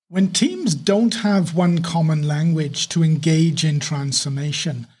When teams don't have one common language to engage in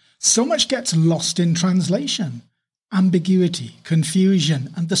transformation, so much gets lost in translation. Ambiguity, confusion,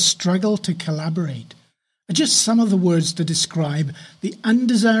 and the struggle to collaborate are just some of the words to describe the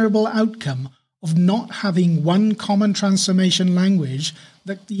undesirable outcome of not having one common transformation language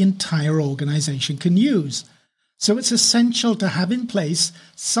that the entire organization can use. So it's essential to have in place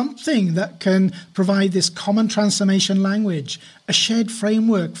something that can provide this common transformation language, a shared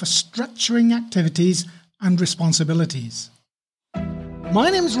framework for structuring activities and responsibilities. My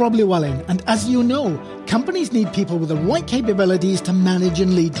name is Rob Llewellyn, and as you know, companies need people with the right capabilities to manage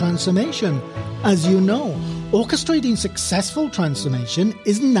and lead transformation. As you know, orchestrating successful transformation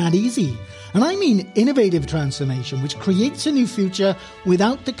isn't that easy. And I mean innovative transformation, which creates a new future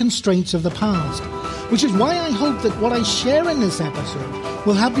without the constraints of the past. Which is why I hope that what I share in this episode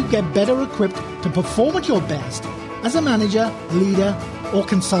will help you get better equipped to perform at your best as a manager, leader, or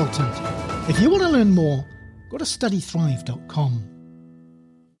consultant. If you want to learn more, go to studythrive.com.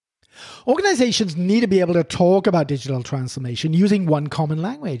 Organizations need to be able to talk about digital transformation using one common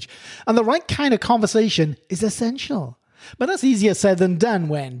language, and the right kind of conversation is essential. But that's easier said than done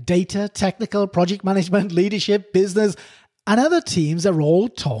when data, technical, project management, leadership, business, and other teams are all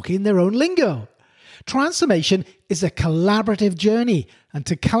talking their own lingo. Transformation is a collaborative journey, and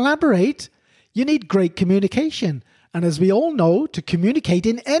to collaborate, you need great communication. And as we all know, to communicate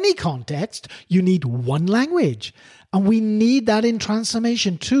in any context, you need one language. And we need that in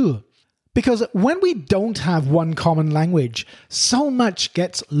transformation too. Because when we don't have one common language, so much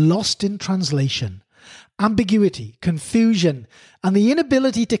gets lost in translation. Ambiguity, confusion, and the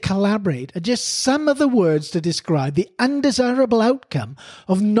inability to collaborate are just some of the words to describe the undesirable outcome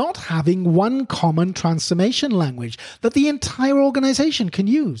of not having one common transformation language that the entire organization can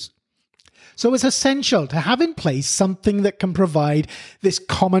use. So it's essential to have in place something that can provide this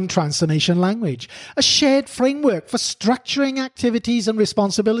common transformation language, a shared framework for structuring activities and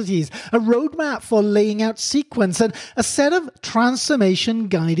responsibilities, a roadmap for laying out sequence, and a set of transformation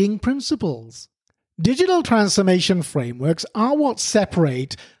guiding principles. Digital transformation frameworks are what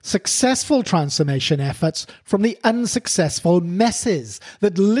separate successful transformation efforts from the unsuccessful messes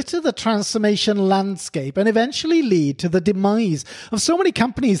that litter the transformation landscape and eventually lead to the demise of so many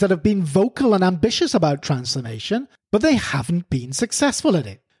companies that have been vocal and ambitious about transformation, but they haven't been successful at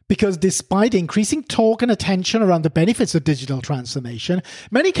it. Because despite increasing talk and attention around the benefits of digital transformation,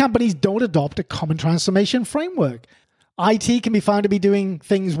 many companies don't adopt a common transformation framework. IT can be found to be doing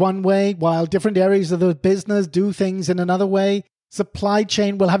things one way, while different areas of the business do things in another way. Supply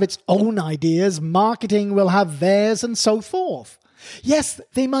chain will have its own ideas, marketing will have theirs, and so forth. Yes,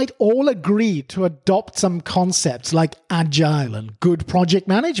 they might all agree to adopt some concepts like agile and good project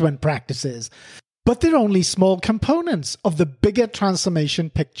management practices, but they're only small components of the bigger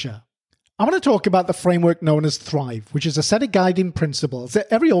transformation picture. I want to talk about the framework known as Thrive, which is a set of guiding principles that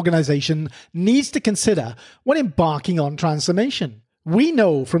every organization needs to consider when embarking on transformation. We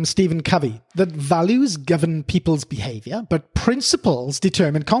know from Stephen Covey that values govern people's behavior, but principles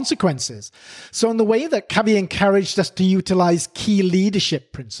determine consequences. So in the way that Covey encouraged us to utilize key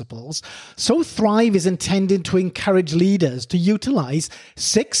leadership principles, so Thrive is intended to encourage leaders to utilize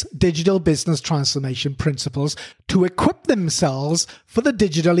 6 digital business transformation principles to equip themselves for the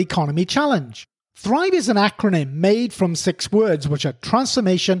digital economy challenge. Thrive is an acronym made from 6 words, which are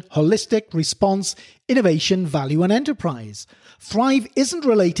transformation, holistic, response, innovation, value, and enterprise. Thrive isn't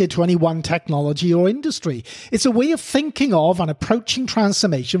related to any one technology or industry. It's a way of thinking of and approaching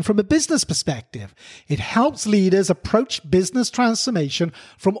transformation from a business perspective. It helps leaders approach business transformation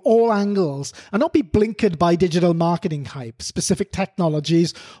from all angles and not be blinkered by digital marketing hype, specific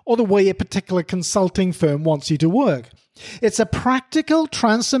technologies, or the way a particular consulting firm wants you to work. It's a practical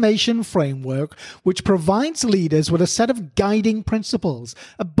transformation framework which provides leaders with a set of guiding principles,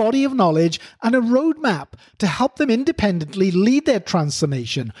 a body of knowledge, and a roadmap to help them independently lead their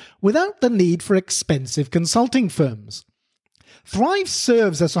transformation without the need for expensive consulting firms. Thrive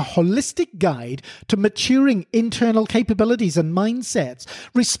serves as a holistic guide to maturing internal capabilities and mindsets,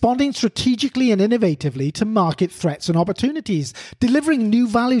 responding strategically and innovatively to market threats and opportunities, delivering new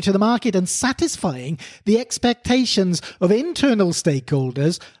value to the market and satisfying the expectations of internal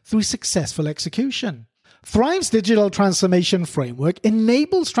stakeholders through successful execution. Thrive's digital transformation framework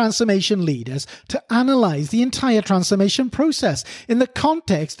enables transformation leaders to analyze the entire transformation process in the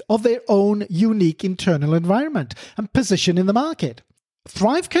context of their own unique internal environment and position in the market.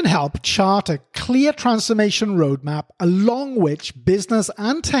 Thrive can help chart a clear transformation roadmap along which business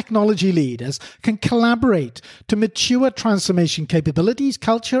and technology leaders can collaborate to mature transformation capabilities,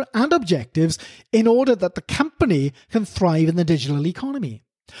 culture, and objectives in order that the company can thrive in the digital economy.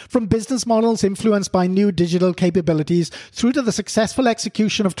 From business models influenced by new digital capabilities through to the successful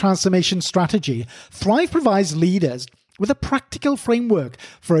execution of transformation strategy, Thrive provides leaders with a practical framework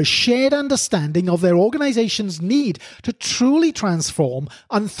for a shared understanding of their organization's need to truly transform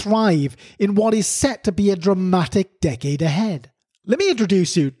and thrive in what is set to be a dramatic decade ahead. Let me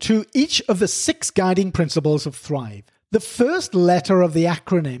introduce you to each of the 6 guiding principles of Thrive. The first letter of the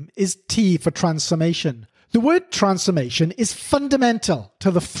acronym is T for transformation. The word transformation is fundamental to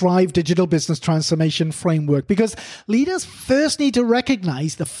the Thrive Digital Business Transformation Framework because leaders first need to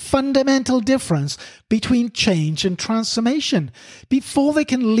recognize the fundamental difference between change and transformation before they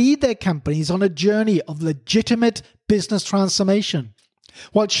can lead their companies on a journey of legitimate business transformation.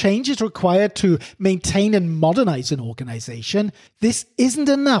 While change is required to maintain and modernize an organization, this isn't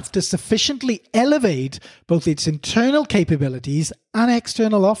enough to sufficiently elevate both its internal capabilities and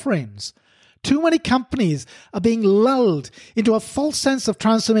external offerings. Too many companies are being lulled into a false sense of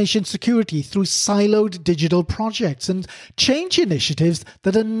transformation security through siloed digital projects and change initiatives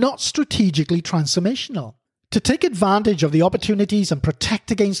that are not strategically transformational. To take advantage of the opportunities and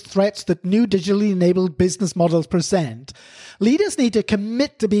protect against threats that new digitally enabled business models present, leaders need to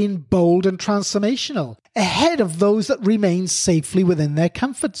commit to being bold and transformational, ahead of those that remain safely within their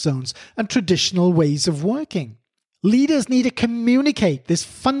comfort zones and traditional ways of working. Leaders need to communicate this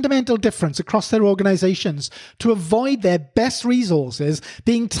fundamental difference across their organizations to avoid their best resources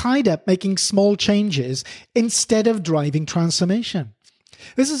being tied up making small changes instead of driving transformation.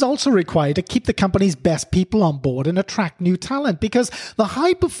 This is also required to keep the company's best people on board and attract new talent because the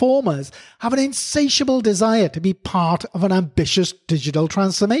high performers have an insatiable desire to be part of an ambitious digital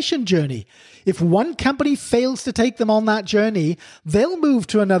transformation journey. If one company fails to take them on that journey, they'll move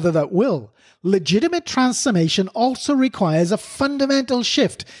to another that will. Legitimate transformation also requires a fundamental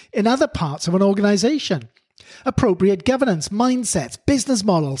shift in other parts of an organization. Appropriate governance, mindsets, business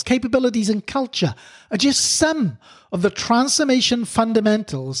models, capabilities, and culture are just some of the transformation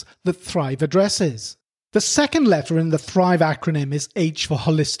fundamentals that Thrive addresses. The second letter in the Thrive acronym is H for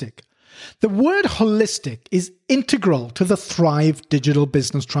holistic. The word holistic is integral to the Thrive Digital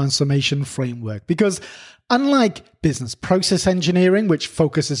Business Transformation Framework because unlike business process engineering, which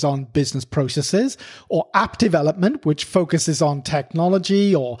focuses on business processes, or app development, which focuses on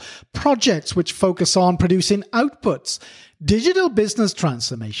technology, or projects which focus on producing outputs, digital business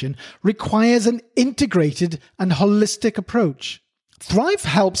transformation requires an integrated and holistic approach. Thrive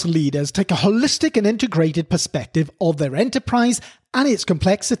helps leaders take a holistic and integrated perspective of their enterprise and its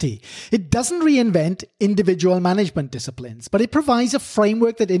complexity. It doesn't reinvent individual management disciplines, but it provides a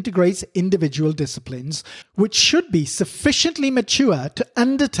framework that integrates individual disciplines, which should be sufficiently mature to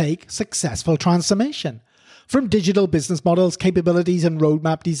undertake successful transformation. From digital business models, capabilities, and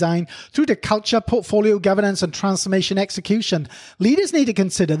roadmap design, through to culture, portfolio governance, and transformation execution, leaders need to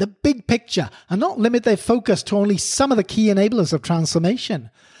consider the big picture and not limit their focus to only some of the key enablers of transformation.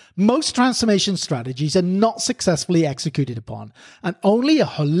 Most transformation strategies are not successfully executed upon, and only a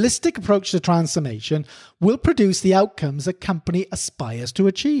holistic approach to transformation will produce the outcomes a company aspires to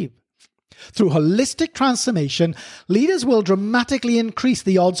achieve. Through holistic transformation, leaders will dramatically increase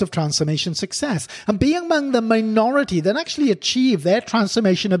the odds of transformation success and be among the minority that actually achieve their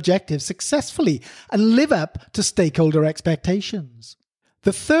transformation objectives successfully and live up to stakeholder expectations.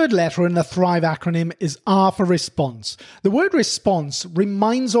 The third letter in the Thrive acronym is R for response. The word response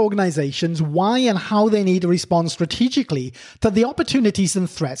reminds organizations why and how they need to respond strategically to the opportunities and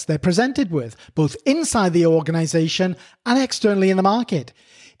threats they're presented with, both inside the organization and externally in the market.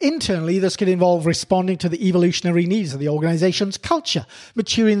 Internally, this could involve responding to the evolutionary needs of the organization's culture,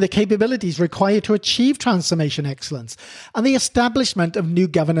 maturing the capabilities required to achieve transformation excellence, and the establishment of new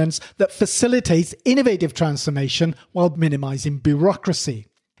governance that facilitates innovative transformation while minimizing bureaucracy.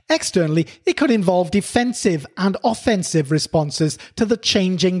 Externally, it could involve defensive and offensive responses to the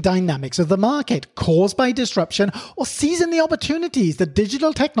changing dynamics of the market caused by disruption or seizing the opportunities that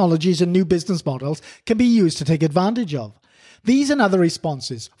digital technologies and new business models can be used to take advantage of. These and other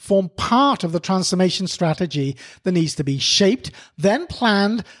responses form part of the transformation strategy that needs to be shaped, then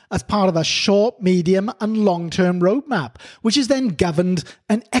planned as part of a short, medium, and long-term roadmap, which is then governed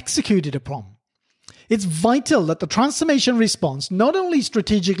and executed upon. It's vital that the transformation response not only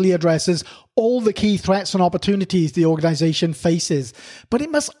strategically addresses all the key threats and opportunities the organization faces, but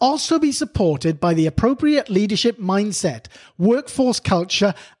it must also be supported by the appropriate leadership mindset, workforce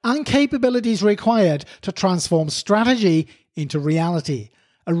culture, and capabilities required to transform strategy into reality.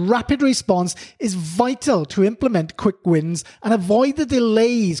 A rapid response is vital to implement quick wins and avoid the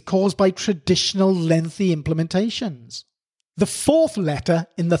delays caused by traditional lengthy implementations. The fourth letter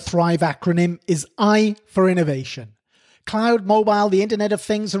in the Thrive acronym is I for innovation. Cloud, mobile, the Internet of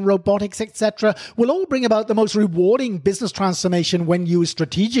Things, and robotics, etc. will all bring about the most rewarding business transformation when used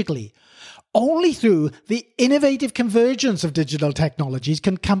strategically. Only through the innovative convergence of digital technologies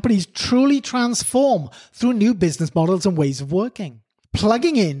can companies truly transform through new business models and ways of working.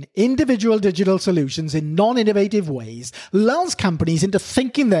 Plugging in individual digital solutions in non-innovative ways lulls companies into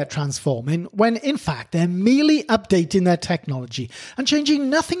thinking they're transforming when in fact they're merely updating their technology and changing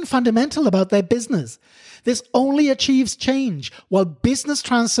nothing fundamental about their business. This only achieves change, while business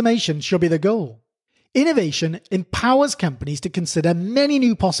transformation should be the goal. Innovation empowers companies to consider many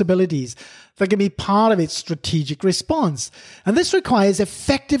new possibilities that can be part of its strategic response. And this requires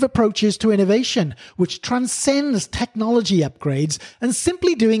effective approaches to innovation, which transcends technology upgrades and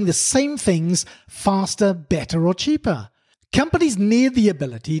simply doing the same things faster, better, or cheaper. Companies need the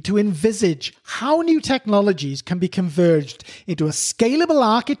ability to envisage how new technologies can be converged into a scalable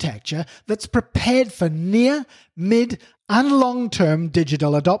architecture that's prepared for near, mid, and long-term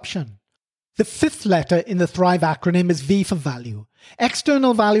digital adoption. The fifth letter in the Thrive acronym is V for value.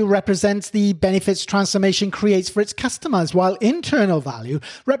 External value represents the benefits transformation creates for its customers, while internal value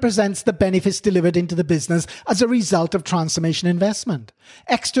represents the benefits delivered into the business as a result of transformation investment.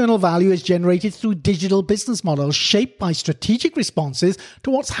 External value is generated through digital business models shaped by strategic responses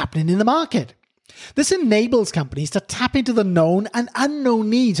to what's happening in the market. This enables companies to tap into the known and unknown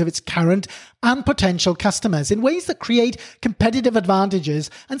needs of its current and potential customers in ways that create competitive advantages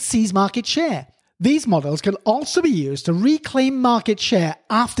and seize market share. These models can also be used to reclaim market share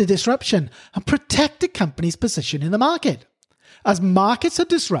after disruption and protect a company's position in the market. As markets are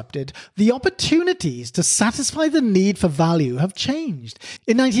disrupted, the opportunities to satisfy the need for value have changed.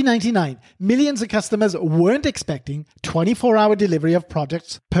 In 1999, millions of customers weren't expecting 24-hour delivery of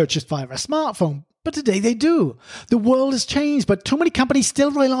products purchased via a smartphone, but today they do. The world has changed, but too many companies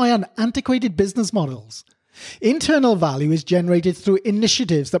still rely on antiquated business models. Internal value is generated through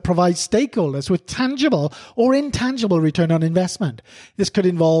initiatives that provide stakeholders with tangible or intangible return on investment. This could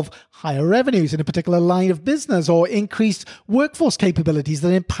involve higher revenues in a particular line of business or increased workforce capabilities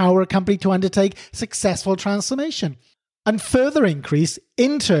that empower a company to undertake successful transformation, and further increase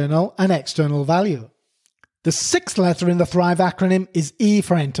internal and external value. The sixth letter in the Thrive acronym is E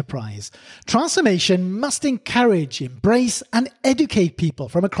for enterprise. Transformation must encourage, embrace, and educate people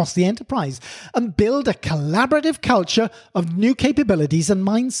from across the enterprise and build a collaborative culture of new capabilities and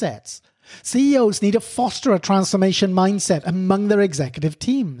mindsets. CEOs need to foster a transformation mindset among their executive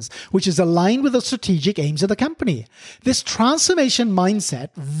teams, which is aligned with the strategic aims of the company. This transformation mindset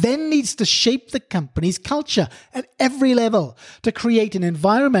then needs to shape the company's culture at every level to create an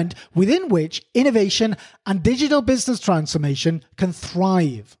environment within which innovation and digital business transformation can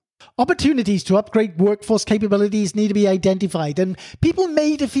thrive. Opportunities to upgrade workforce capabilities need to be identified, and people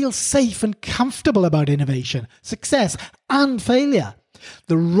made to feel safe and comfortable about innovation, success, and failure.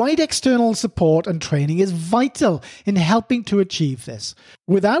 The right external support and training is vital in helping to achieve this,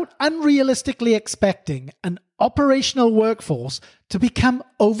 without unrealistically expecting an operational workforce to become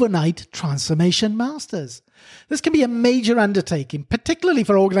overnight transformation masters. This can be a major undertaking, particularly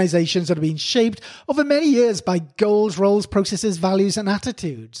for organizations that have been shaped over many years by goals, roles, processes, values, and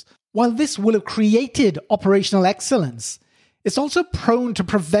attitudes. While this will have created operational excellence, it's also prone to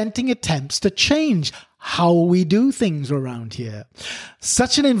preventing attempts to change how we do things around here.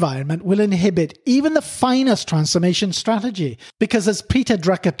 Such an environment will inhibit even the finest transformation strategy, because as Peter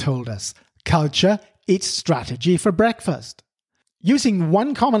Drucker told us, culture eats strategy for breakfast. Using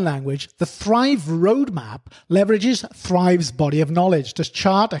one common language, the Thrive Roadmap leverages Thrive's body of knowledge to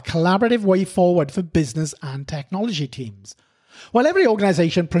chart a collaborative way forward for business and technology teams. While every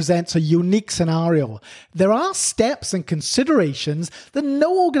organization presents a unique scenario, there are steps and considerations that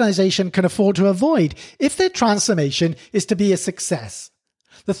no organization can afford to avoid if their transformation is to be a success.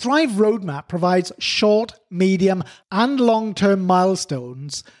 The Thrive Roadmap provides short, medium, and long-term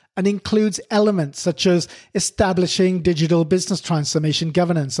milestones and includes elements such as establishing digital business transformation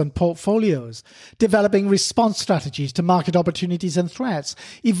governance and portfolios, developing response strategies to market opportunities and threats,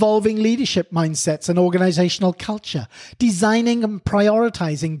 evolving leadership mindsets and organizational culture, designing and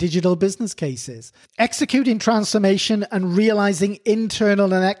prioritizing digital business cases, executing transformation and realizing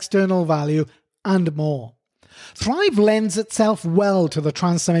internal and external value, and more. Thrive lends itself well to the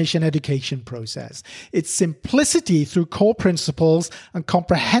transformation education process. Its simplicity through core principles and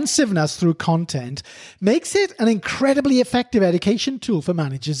comprehensiveness through content makes it an incredibly effective education tool for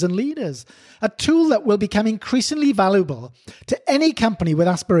managers and leaders, a tool that will become increasingly valuable to any company with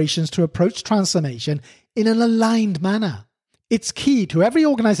aspirations to approach transformation in an aligned manner. It's key to every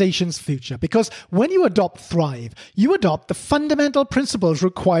organization's future because when you adopt Thrive, you adopt the fundamental principles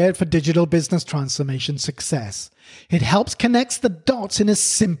required for digital business transformation success. It helps connect the dots in a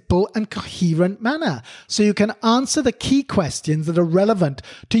simple and coherent manner so you can answer the key questions that are relevant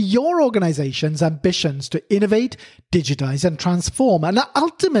to your organization's ambitions to innovate, digitize, and transform, and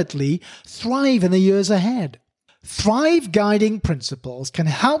ultimately thrive in the years ahead. Thrive guiding principles can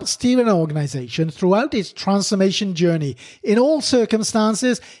help steer an organization throughout its transformation journey in all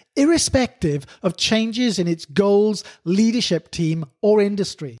circumstances, irrespective of changes in its goals, leadership team, or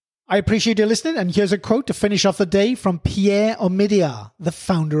industry. I appreciate you listening, and here's a quote to finish off the day from Pierre Omidyar, the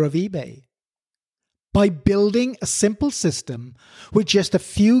founder of eBay. By building a simple system with just a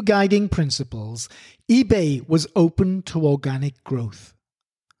few guiding principles, eBay was open to organic growth.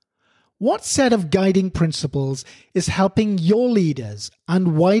 What set of guiding principles is helping your leaders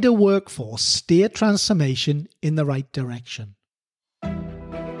and wider workforce steer transformation in the right direction?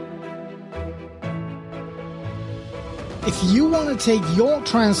 If you want to take your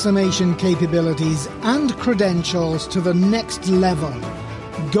transformation capabilities and credentials to the next level,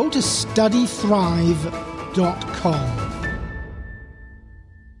 go to studythrive.com.